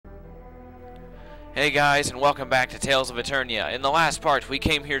Hey guys, and welcome back to Tales of Eternia. In the last part, we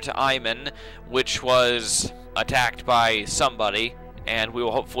came here to Iman, which was attacked by somebody, and we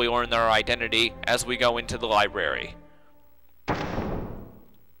will hopefully learn their identity as we go into the library.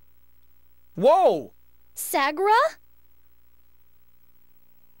 Whoa! Sagra?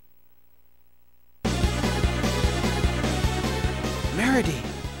 Meredy!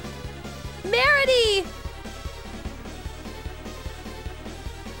 Meredy!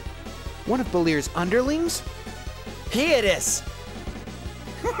 One of Balir's underlings? Here it is!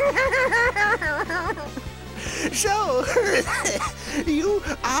 So, you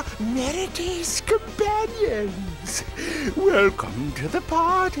are Meridy's companions. Welcome to the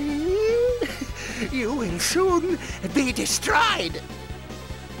party. You will soon be destroyed.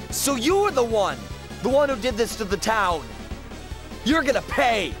 So you're the one who did this to the town! You're gonna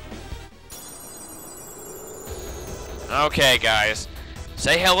pay! Okay, guys.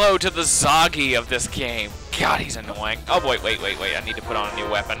 Say hello to the Zoggy of this game. God, he's annoying. Oh, wait. I need to put on a new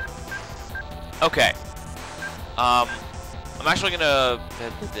weapon. Okay. I'm actually gonna...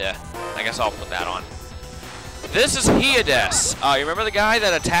 I guess I'll put that on. This is Hiedes. You remember the guy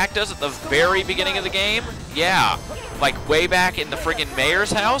that attacked us at the very beginning of the game? Yeah. Like, way back in the friggin'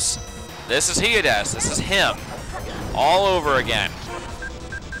 mayor's house? This is Hiedes. This is him. All over again.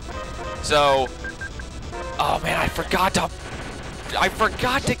 So... Oh, man, I forgot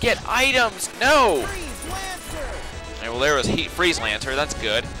to get items! No! Okay, well, there was Freeze Lancer. That's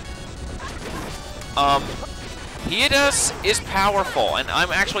good. Hiedes is powerful, and I'm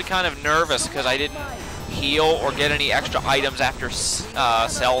actually kind of nervous because I didn't heal or get any extra items after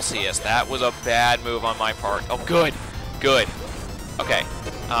Celsius. That was a bad move on my part. Oh, good. Good. Okay.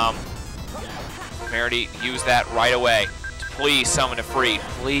 Meredy, use that right away. Please summon a free.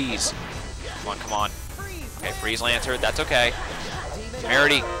 Please. Come on. Okay, Freeze Lancer. That's okay.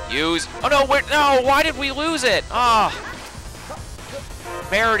 Meredy, use... Oh, no, no, why did we lose it? Ah.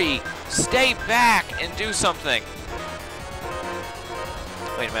 Meredy, stay back and do something.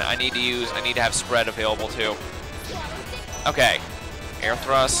 Wait a minute, I need to have spread available too. Okay, air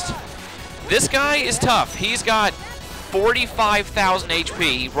thrust. This guy is tough. He's got 45,000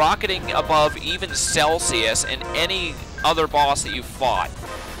 HP, rocketing above even Celsius and any other boss that you've fought.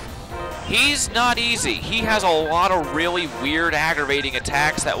 He's not easy. He has a lot of really weird, aggravating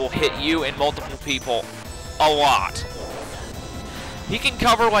attacks that will hit you and multiple people a lot. He can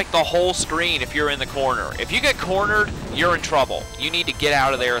cover like the whole screen if you're in the corner. If you get cornered, you're in trouble. You need to get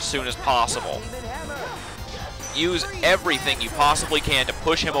out of there as soon as possible. Use everything you possibly can to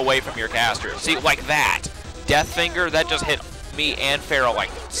push him away from your caster. See, like that. Death Finger, that just hit me and Pharaoh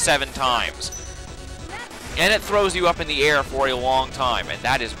like 7 times. And it throws you up in the air for a long time, and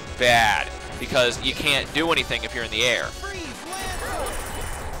that is bad, because you can't do anything if you're in the air.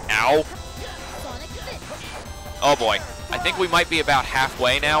 Ow. Oh boy. I think we might be about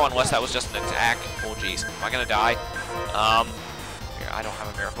halfway now, unless that was just an attack. Oh jeez. Am I gonna die? Here, I don't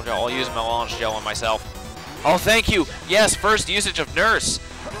have a miracle gel. I'll use a melange gel on myself. Oh, thank you. Yes, first usage of Nurse.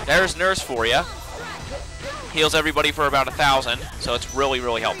 There's Nurse for you. Heals everybody for about 1,000, so it's really,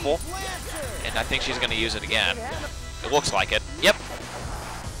 really helpful. And I think she's going to use it again. It looks like it. Yep.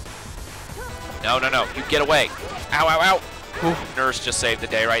 No. You get away. Ow. Whew. Nurse just saved the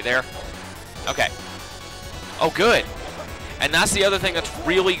day right there. Okay. Oh, good. And that's the other thing that's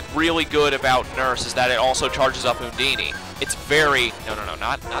really, really good about Nurse is that it also charges up Undini. It's very...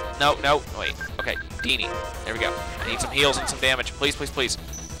 No. Wait. Okay. Dini. There we go. I need some heals and some damage. Please.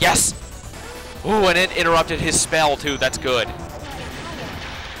 Yes! Ooh, and it interrupted his spell, too. That's good.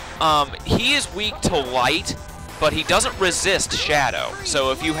 He is weak to light, but he doesn't resist shadow.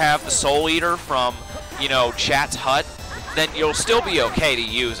 So if you have the Soul Eater from, Chat's Hut, then you'll still be okay to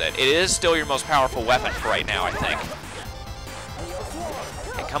use it. It is still your most powerful weapon for right now, I think.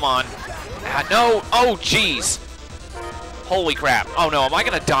 Okay, come on. No! Oh, jeez! Holy crap. Oh, no, am I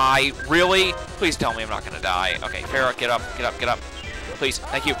gonna die? Really? Please tell me I'm not gonna die. Okay, Farrah, get up. Please,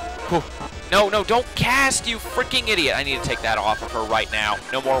 thank you. Whew. No, don't cast, you freaking idiot. I need to take that off of her right now.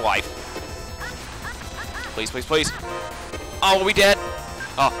 No more life. Please. Oh, are we dead?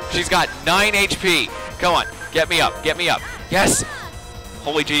 Oh, she's got 9 HP. Come on, get me up. Yes!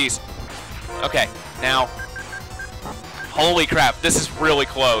 Holy jeez. Okay, now. Holy crap, this is really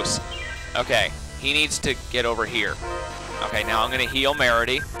close. Okay, he needs to get over here. Okay, now I'm going to heal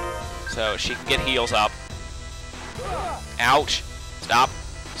Meredy, so she can get heals up. Ouch. Stop.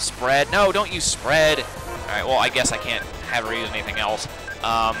 Spread. No, don't use spread. Alright, well, I guess I can't have her use anything else.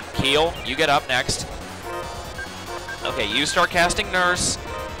 Keel, you get up next. Okay, you start casting Nurse,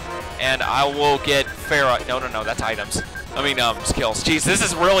 and I will get Farrah. No, that's items. I mean, skills. Jeez, this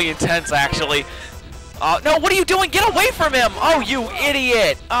is really intense, actually. No, what are you doing? Get away from him! Oh, you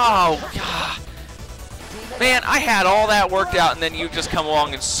idiot! Oh, God. Man, I had all that worked out, and then you just come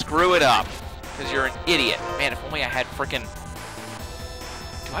along and screw it up. Because you're an idiot. Man, if only I had frickin'...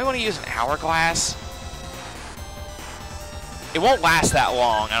 Do I want to use an hourglass? It won't last that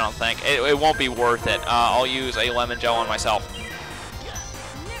long, I don't think. It won't be worth it. I'll use a lemon gel on myself.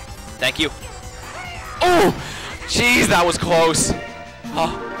 Thank you. Oh! Jeez, that was close.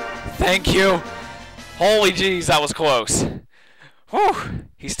 Oh, thank you. Holy jeez, that was close. Whew,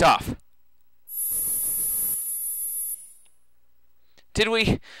 he's tough. Did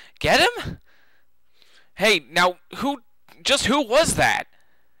we get him? Hey, now, who was that?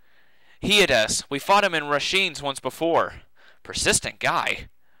 Hyadas. We fought him in Rasheen's once before. Persistent guy.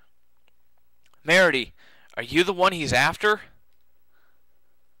 Merity, are you the one he's after?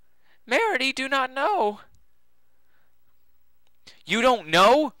 Merity, do not know. You don't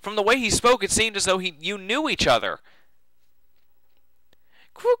know? From the way he spoke, it seemed as though you knew each other.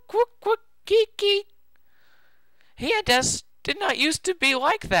 Quack, quack, quack, geek, geek. Hyadas did not used to be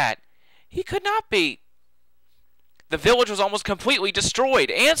like that. He could not be. The village was almost completely destroyed.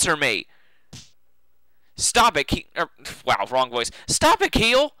 Answer me. Stop it, wow, wrong voice. Stop it,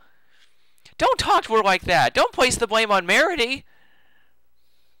 Keel. Don't talk to her like that. Don't place the blame on Merity.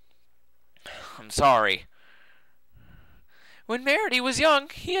 I'm sorry. When Merity was young,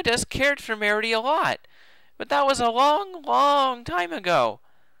 Hyadas cared for Merity a lot. But that was a long, long time ago.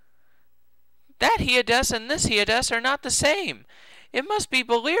 That Hyadas and this Hyadas are not the same. It must be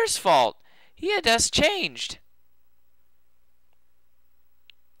Belir's fault. Hyadas changed.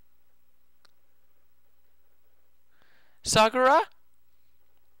 Sagara?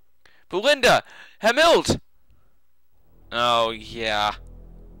 Belinda! Hemild! Oh, yeah.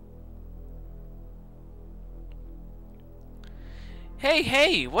 Hey,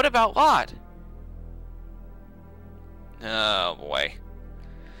 hey, what about Lot? Oh, boy.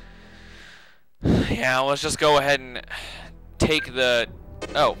 Yeah, let's just go ahead and take the...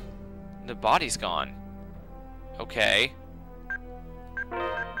 Oh, the body's gone. Okay.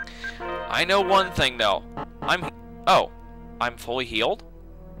 I know one thing, though. Oh, I'm fully healed?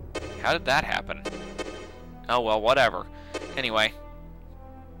 How did that happen? Oh, well, whatever. Anyway.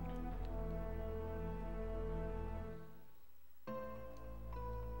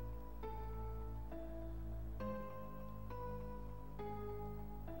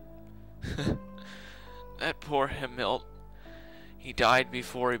 That poor Hemild. He died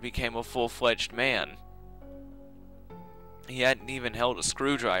before he became a full-fledged man. He hadn't even held a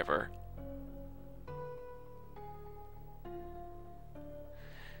screwdriver.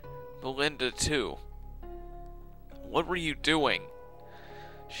 Belinda, too. What were you doing?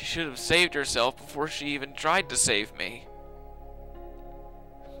 She should have saved herself before she even tried to save me.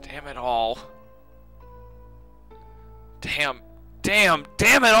 Damn it all. Damn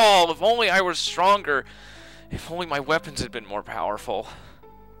it all! If only I were stronger. If only my weapons had been more powerful.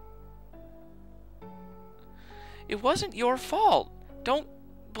 It wasn't your fault. Don't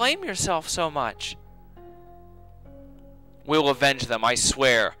blame yourself so much. We'll avenge them, I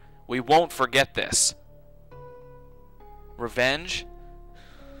swear. We won't forget this. Revenge?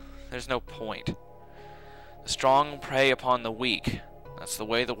 There's no point. The strong prey upon the weak. That's the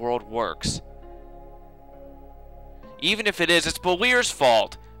way the world works. Even if it is, it's Belir's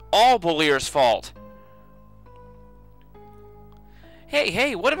fault. All Belir's fault. Hey,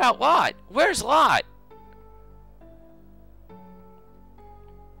 hey, what about Lot? Where's Lot?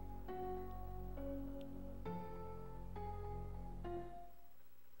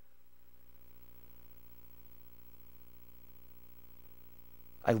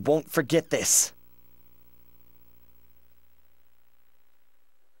 I won't forget this.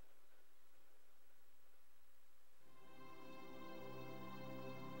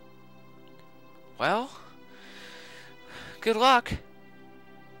 Well, good luck.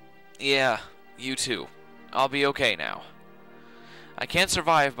 Yeah, you too. I'll be okay now. I can't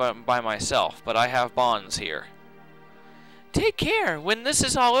survive by myself, but I have bonds here. Take care. When this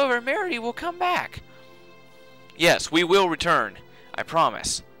is all over, Merity will come back. Yes, we will return. I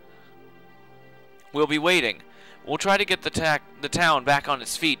promise. We'll be waiting. We'll try to get the town back on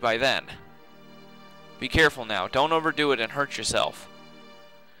its feet by then. Be careful now. Don't overdo it and hurt yourself.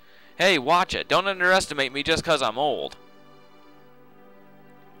 Hey, watch it. Don't underestimate me just 'cause I'm old.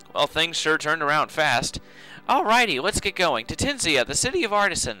 Well, things sure turned around fast. Alrighty, let's get going. To Tinsia, the city of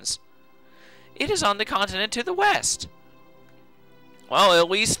artisans. It is on the continent to the west. Well, at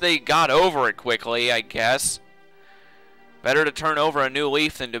least they got over it quickly, I guess. Better to turn over a new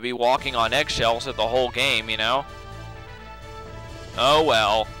leaf than to be walking on eggshells at the whole game, you know? Oh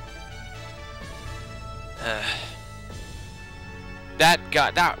well.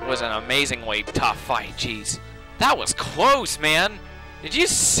 That was an amazingly tough fight. Jeez, that was close, man. Did you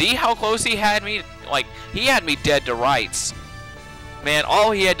see how close he had me? Like, he had me dead to rights. Man, all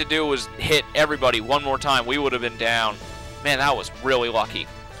he had to do was hit everybody one more time. We would have been down. Man, that was really lucky.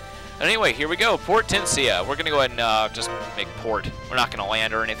 Anyway, here we go. Port Tencia. We're going to go ahead and just make port. We're not going to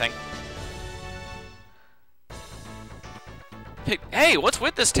land or anything. Hey, what's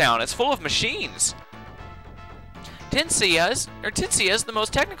with this town? It's full of machines. Tencia is the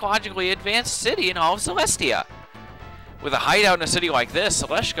most technologically advanced city in all of Celestia. With a hideout in a city like this,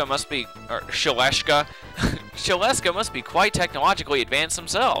 Shaleshka must be quite technologically advanced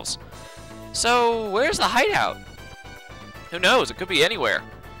themselves. So, where's the hideout? Who knows? It could be anywhere.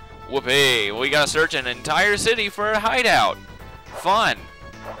 Whoopee! We gotta search an entire city for a hideout. Fun.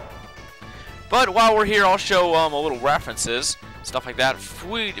 But while we're here, I'll show a little references, stuff like that.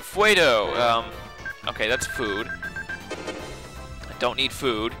 Fuedo. Okay, that's food. I don't need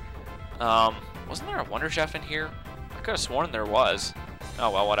food. Wasn't there a Wonder Chef in here? I could have sworn there was. Oh,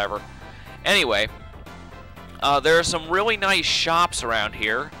 well, whatever. Anyway, there are some really nice shops around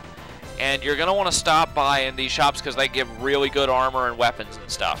here, and you're going to want to stop by in these shops because they give really good armor and weapons and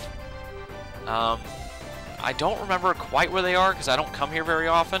stuff. I don't remember quite where they are because I don't come here very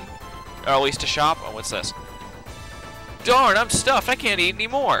often, or at least to shop. Oh, what's this? Darn, I'm stuffed. I can't eat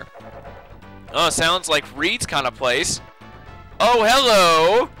anymore. Oh, sounds like Reed's kind of place. Oh,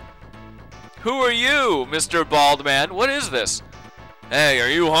 hello! Who are you, Mr. Baldman? What is this? Hey, are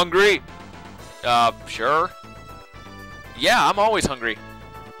you hungry? Sure. Yeah, I'm always hungry.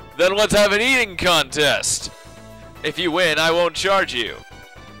 Then let's have an eating contest. If you win, I won't charge you.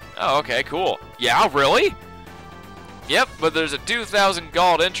 Oh, okay, cool. Yeah, really? Yep, but there's a 2,000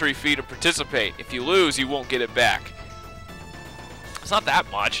 gold entry fee to participate. If you lose, you won't get it back. It's not that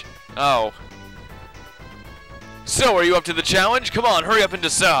much. Oh. So, are you up to the challenge? Come on, hurry up and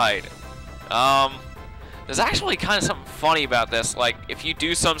decide. There's actually kind of something funny about this. Like, if you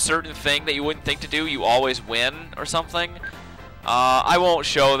do some certain thing that you wouldn't think to do, you always win or something. I won't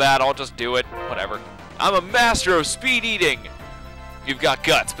show that. I'll just do it. Whatever. I'm a master of speed eating. You've got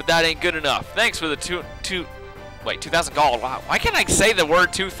guts, but that ain't good enough. Thanks for the 2,000 gold. Wow. Why can't I say the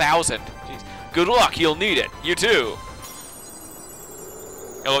word 2,000? Jeez. Good luck. You'll need it. You too.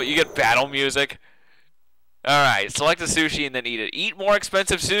 Oh, you get battle music. Alright, select a sushi and then eat it. Eat more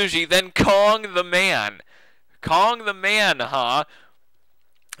expensive sushi than Kong the Man. Kong the Man, huh?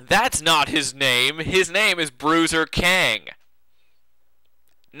 That's not his name. His name is Bruiser Kang.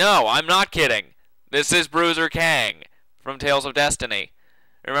 No, I'm not kidding. This is Bruiser Kang from Tales of Destiny.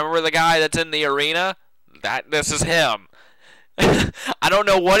 Remember the guy that's in the arena? This is him. I don't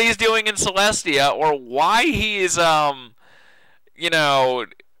know what he's doing in Celestia or why he is, you know...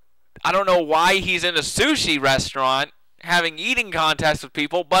 I don't know why he's in a sushi restaurant having eating contests with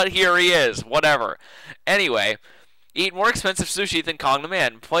people, but here he is. Whatever. Anyway, eat more expensive sushi than Kong the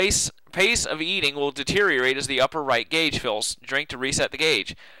Man. Pace of eating will deteriorate as the upper right gauge fills. Drink to reset the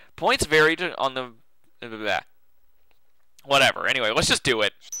gauge. Points vary on the... Whatever. Anyway, let's just do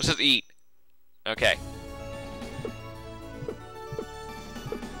it. Let's just eat. Okay.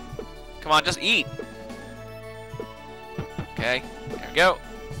 Come on, just eat. Okay. There we go.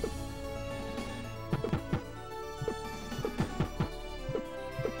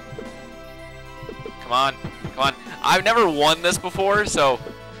 Come on, come on. I've never won this before, so...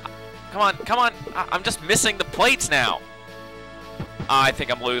 Come on, come on. I'm just missing the plates now. I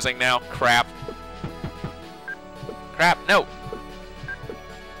think I'm losing now. Crap. Crap, no.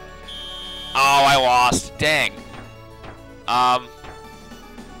 Oh, I lost. Dang.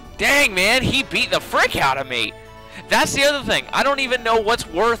 Dang, man. He beat the frick out of me. That's the other thing. I don't even know what's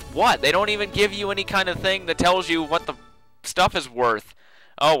worth what. They don't even give you any kind of thing that tells you what the stuff is worth.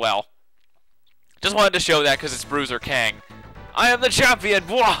 Oh, well. Just wanted to show that because it's Bruiser Kang. I am the champion!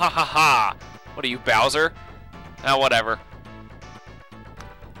 Bwahaha! What are you, Bowser? Oh, whatever.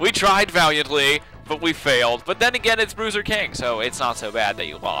 We tried valiantly, but we failed. But then again, it's Bruiser Kang, so it's not so bad that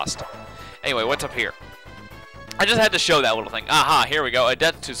you lost. Anyway, what's up here? I just had to show that little thing. Aha, here we go. A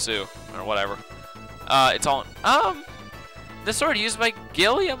Detutsu, or whatever. It's on... This sword used by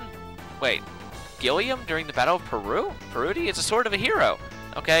Gilliam... Wait. Gilliam during the Battle of Peru? Perudi? It's a sword of a hero.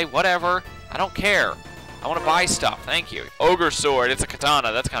 Okay, whatever. I don't care. I want to buy stuff. Thank you. Ogre sword. It's a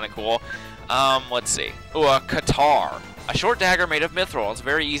katana. That's kind of cool. Let's see. Ooh, a katar. A short dagger made of mithril. It's a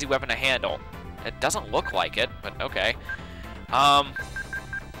very easy weapon to handle. It doesn't look like it, but okay. I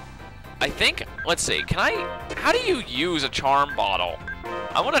think... Let's see. Can I... How do you use a charm bottle?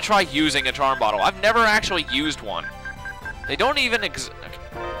 I want to try using a charm bottle. I've never actually used one. They don't even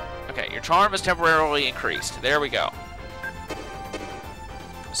Okay, your charm is temporarily increased. There we go.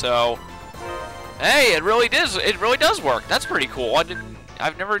 So, hey, it really does work. That's pretty cool.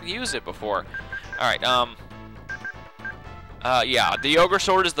 I've never used it before. All right, yeah, the Ogre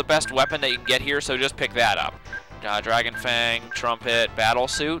Sword is the best weapon that you can get here, so just pick that up. Dragon Fang, Trumpet, Battle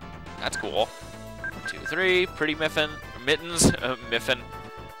Suit. That's cool. 1, 2, 3. Pretty Mittens. Miffin.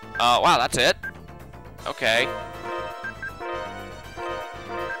 Wow, that's it. Okay.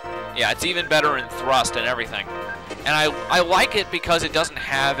 Yeah, it's even better in thrust and everything. And I like it because it doesn't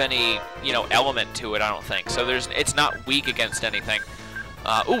have any, you know, element to it, I don't think. So it's not weak against anything.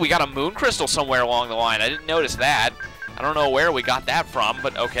 Ooh, we got a moon crystal somewhere along the line. I didn't notice that. I don't know where we got that from,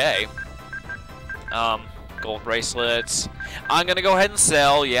 but okay. Gold bracelets. I'm gonna go ahead and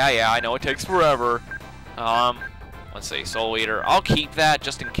sell. Yeah, I know it takes forever. Let's see, Soul Eater. I'll keep that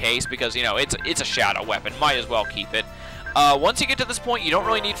just in case because, you know, it's a shadow weapon. Might as well keep it. Once you get to this point, you don't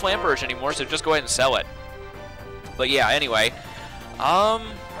really need Flamberge anymore, so just go ahead and sell it. But yeah, anyway. Oh,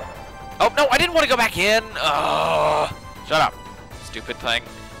 no, I didn't want to go back in. Shut up, stupid thing.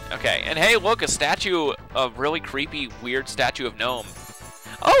 Okay, and hey, look, a statue, a really creepy, weird statue of Gnome.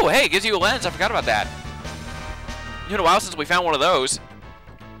 Oh, hey, it gives you a lens. I forgot about that. It's been a while since we found one of those.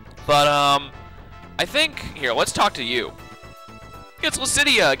 But, I think, here, let's talk to you. It's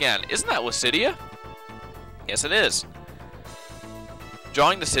Lucidia again. Isn't that Lucidia? Yes, it is.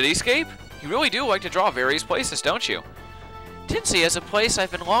 Drawing the cityscape? You really do like to draw various places, don't you? Tinsy is a place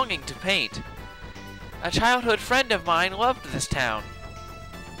I've been longing to paint. A childhood friend of mine loved this town.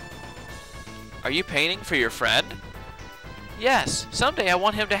 Are you painting for your friend? Yes, someday I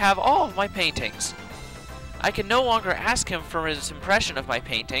want him to have all of my paintings. I can no longer ask him for his impression of my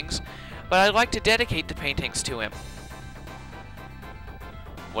paintings, but I'd like to dedicate the paintings to him.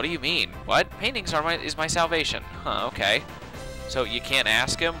 What do you mean? What? Paintings is my salvation. Huh, okay. So you can't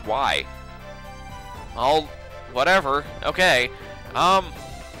ask him? Why? Well, whatever. Okay.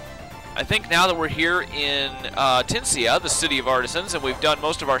 I think now that we're here in Tincia, the City of Artisans, and we've done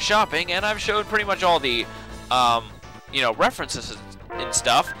most of our shopping, and I've showed pretty much all the, you know, references and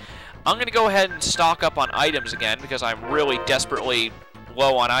stuff, I'm going to go ahead and stock up on items again because I'm really desperately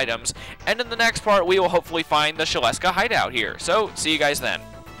low on items. And in the next part, we will hopefully find the Srly hideout here. So, see you guys then.